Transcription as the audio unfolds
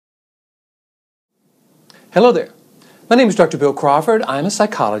Hello there. My name is Dr. Bill Crawford. I'm a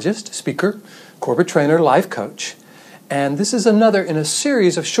psychologist, speaker, corporate trainer, life coach. And this is another in a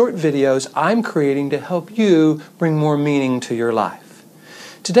series of short videos I'm creating to help you bring more meaning to your life.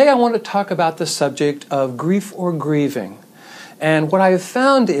 Today I want to talk about the subject of grief or grieving. And what I have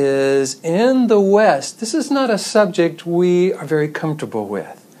found is in the West, this is not a subject we are very comfortable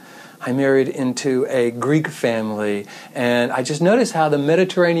with. I married into a Greek family, and I just noticed how the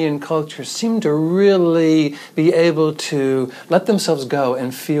Mediterranean culture seemed to really be able to let themselves go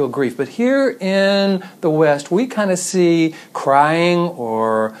and feel grief. But here in the West, we kind of see crying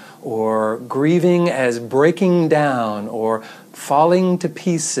or grieving as breaking down or falling to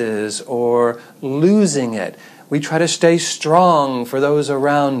pieces or losing it. We try to stay strong for those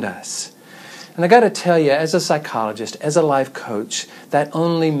around us. And I got to tell you, as a psychologist, as a life coach, that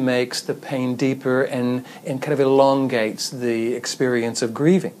only makes the pain deeper and kind of elongates the experience of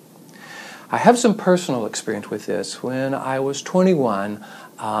grieving. I have some personal experience with this. When I was 21,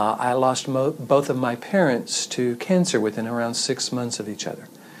 I lost both of my parents to cancer within around 6 months of each other.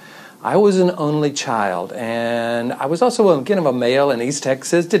 I was an only child, and I was also a male in East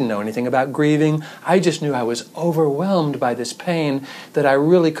Texas, didn't know anything about grieving. I just knew I was overwhelmed by this pain that I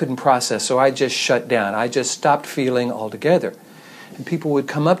really couldn't process, so I just shut down. I just stopped feeling altogether. And people would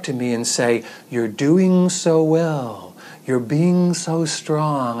come up to me and say, "You're doing so well. You're being so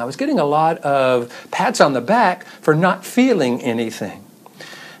strong." I was getting a lot of pats on the back for not feeling anything.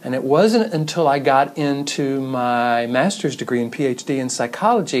 And it wasn't until I got into my master's degree and PhD in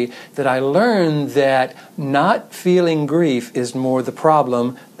psychology that I learned that not feeling grief is more the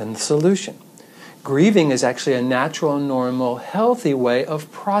problem than the solution. Grieving is actually a natural, normal, healthy way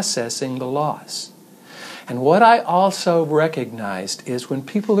of processing the loss. And what I also recognized is when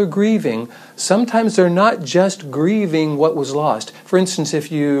people are grieving, sometimes they're not just grieving what was lost. For instance,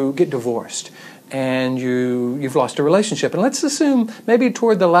 if you get divorced, and you've lost a relationship. And let's assume maybe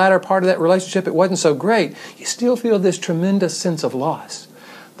toward the latter part of that relationship it wasn't so great. You still feel this tremendous sense of loss.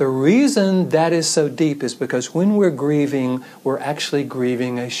 The reason that is so deep is because when we're grieving, we're actually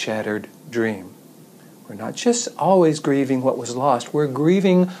grieving a shattered dream. We're not just always grieving what was lost, we're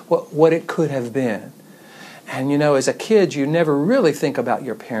grieving what it could have been. And as a kid, you never really think about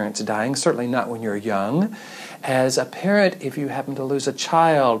your parents dying, certainly not when you're young. As a parent, if you happen to lose a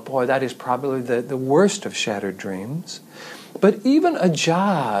child, boy, that is probably the worst of shattered dreams. But even a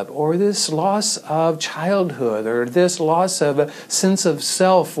job, or this loss of childhood, or this loss of a sense of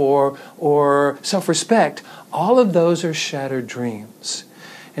self or self-respect, all of those are shattered dreams.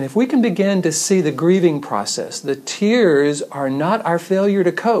 And if we can begin to see the grieving process, the tears are not our failure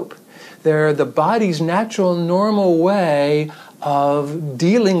to cope. They're the body's natural, normal way of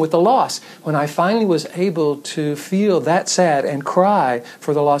dealing with the loss. When I finally was able to feel that sad and cry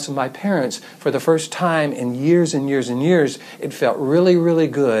for the loss of my parents for the first time in years and years and years, it felt really, really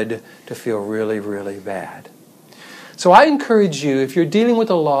good to feel really, really bad. So I encourage you, if you're dealing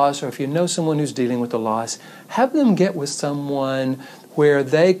with a loss or if you know someone who's dealing with a loss, have them get with someone where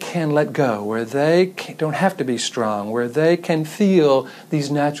they can let go, where they don't have to be strong, where they can feel these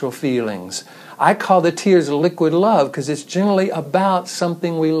natural feelings. I call the tears liquid love because it's generally about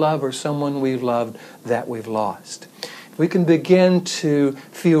something we love or someone we've loved that we've lost. If we can begin to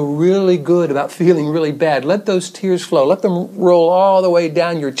feel really good about feeling really bad, let those tears flow. Let them roll all the way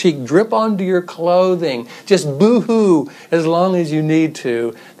down your cheek, drip onto your clothing. Just boo-hoo as long as you need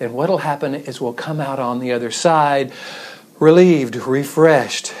to. Then what'll happen is we'll come out on the other side relieved,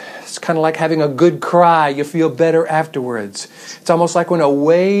 refreshed. It's kind of like having a good cry. You feel better afterwards. It's almost like when a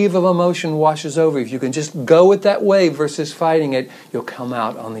wave of emotion washes over you. If you can just go with that wave versus fighting it, you'll come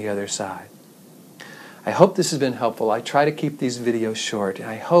out on the other side. I hope this has been helpful. I try to keep these videos short.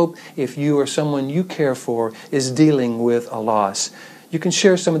 I hope if you or someone you care for is dealing with a loss, you can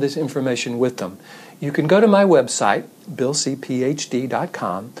share some of this information with them. You can go to my website,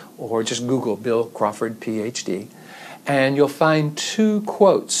 billcphd.com, or just Google Bill Crawford, PhD. And you'll find 2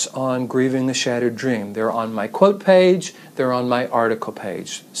 quotes on grieving the shattered dream. They're on my quote page, they're on my article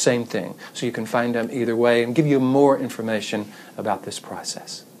page. Same thing. So you can find them either way and give you more information about this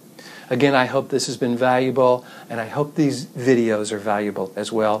process. Again, I hope this has been valuable, and I hope these videos are valuable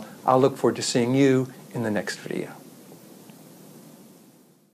as well. I'll look forward to seeing you in the next video.